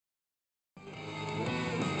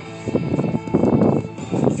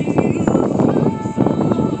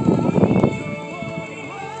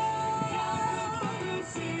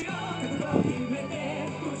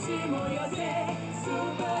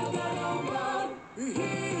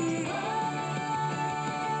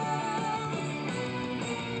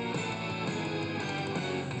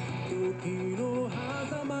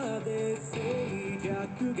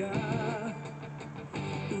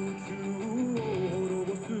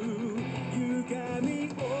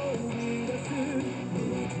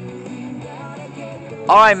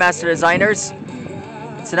Alright, Master Designers.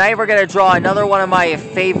 Tonight we're going to draw another one of my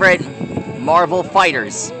favorite Marvel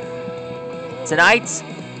fighters. Tonight,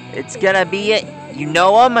 it's going to be, you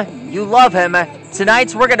know him, you love him.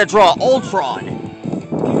 Tonight we're going to draw Ultron.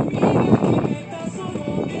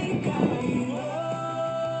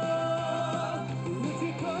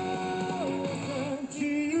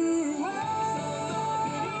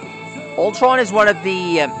 Ultron is one of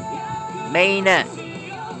the main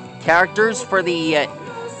characters for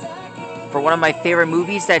one of my favorite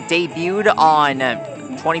movies that debuted on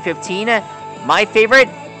 2015. My favorite,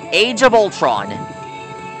 Age of Ultron.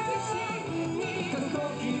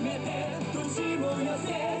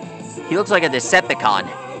 He looks like a Decepticon.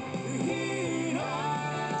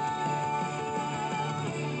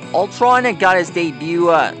 Ultron got his debut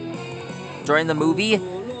during the movie.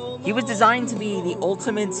 He was designed to be the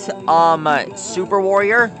ultimate super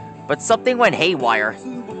warrior, but something went haywire.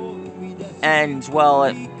 And, well,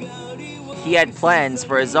 he had plans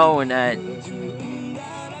for his own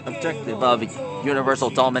objective of universal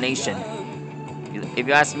domination. If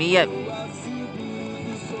you ask me, I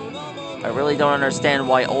really don't understand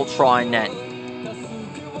why Ultron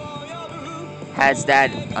has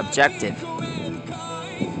that objective.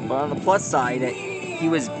 But on the plus side, he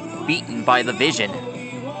was beaten by the Vision.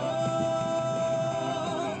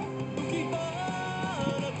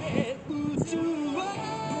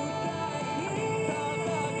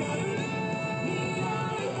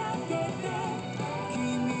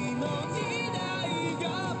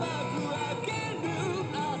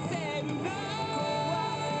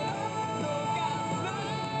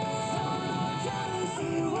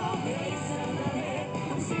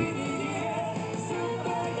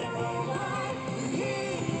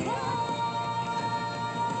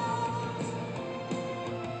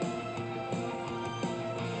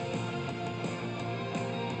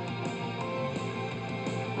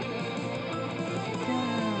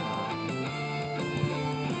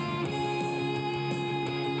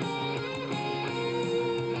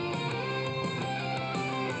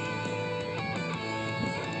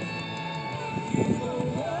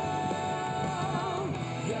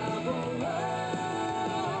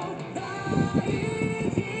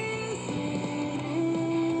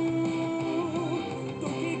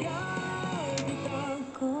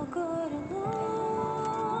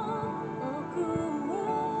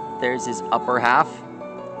 There's his upper half.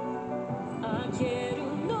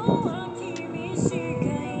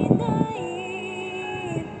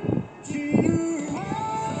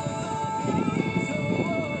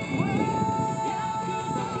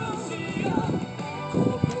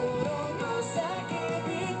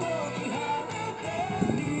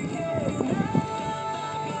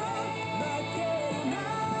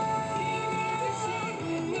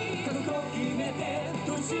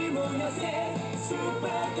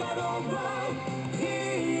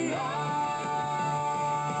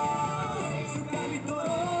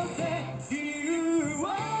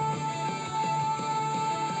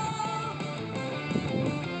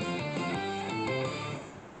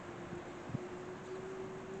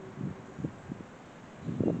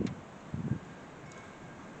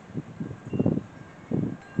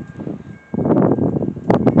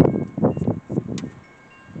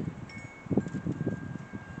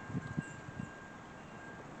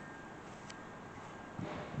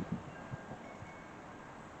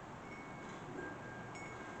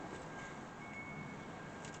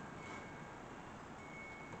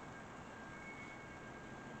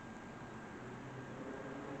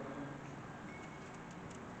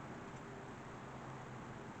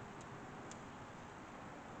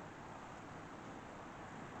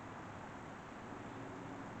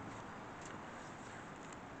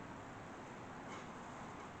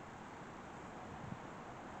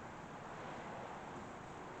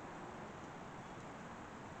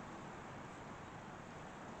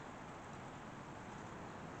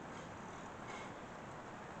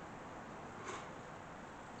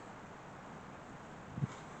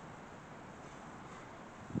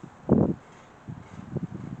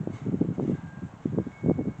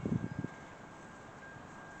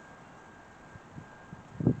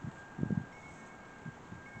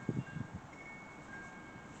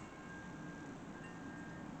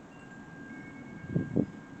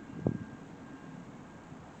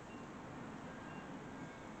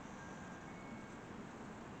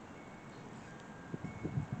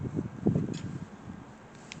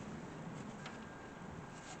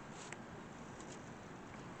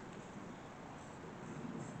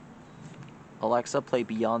 Alexa, play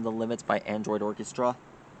Beyond the Limits by Android Orchestra.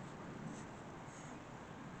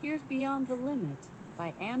 Here's Beyond the Limit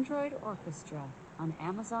by Android Orchestra on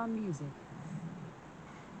Amazon Music.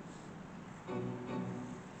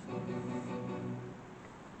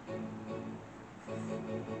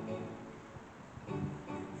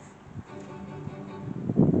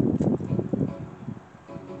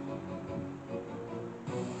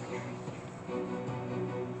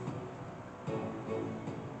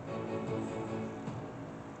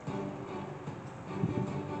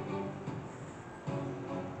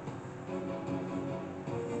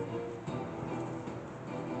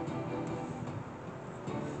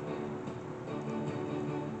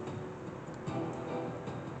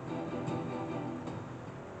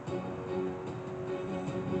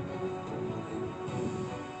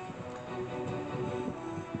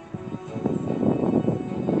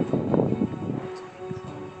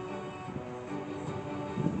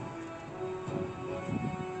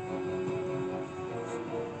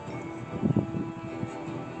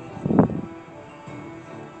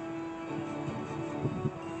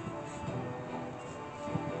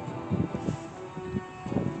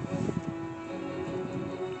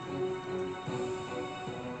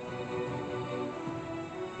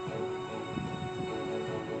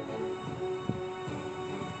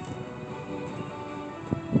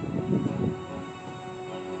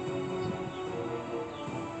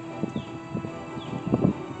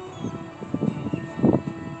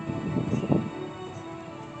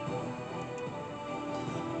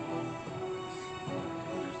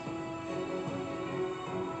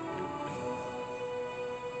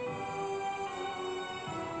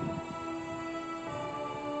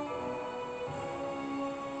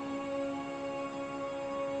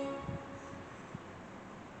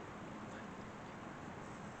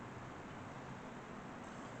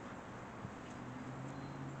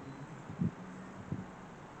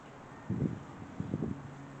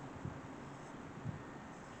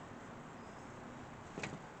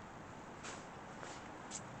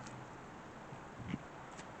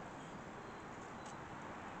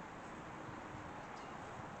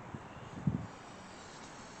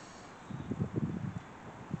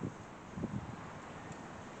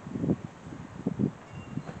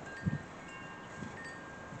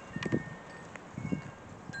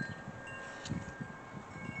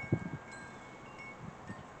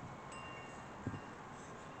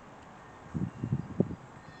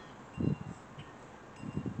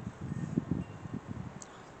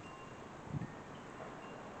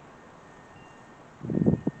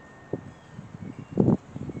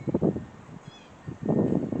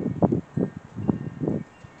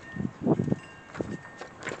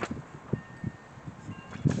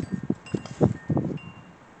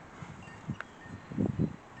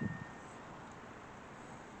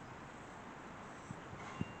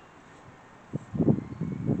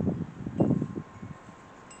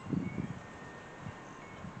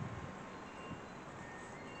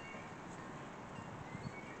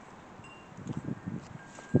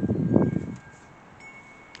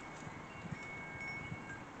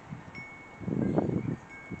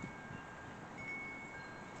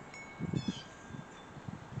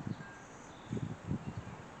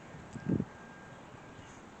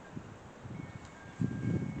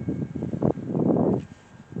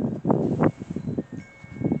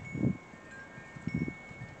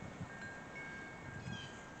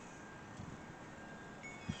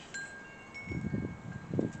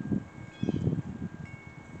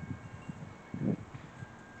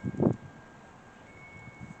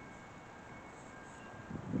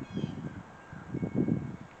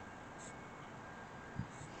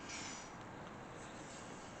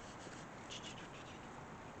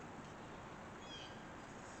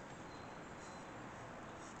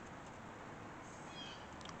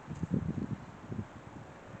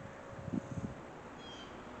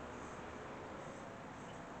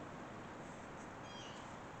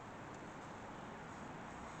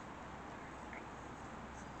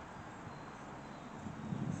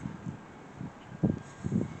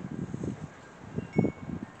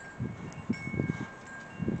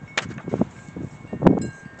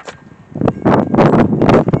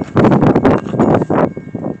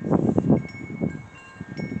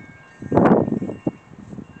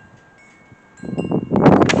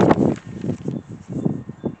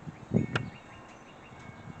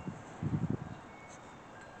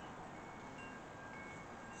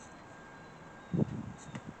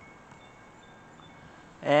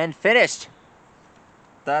 And finished.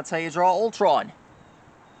 That's how you draw Ultron.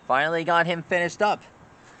 Finally got him finished up.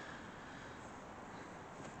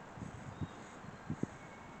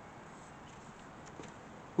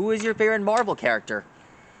 who is your favorite Marvel character?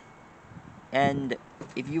 And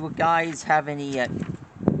if you guys have any, if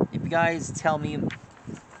you guys have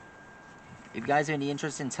any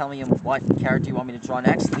interest in telling me what character you want me to draw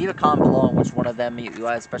next, leave a comment below on which one of them you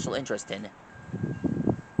have special interest in.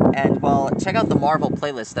 And, well, check out the Marvel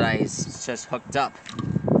playlist that I just hooked up.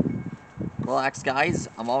 Relax, guys.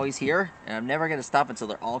 I'm always here, and I'm never going to stop until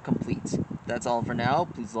they're all complete. That's all for now.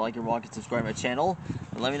 Please like and subscribe to my channel,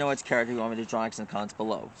 and let me know which character you want me to draw next in the comments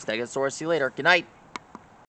below. Stegosaurus, see you later. Good night.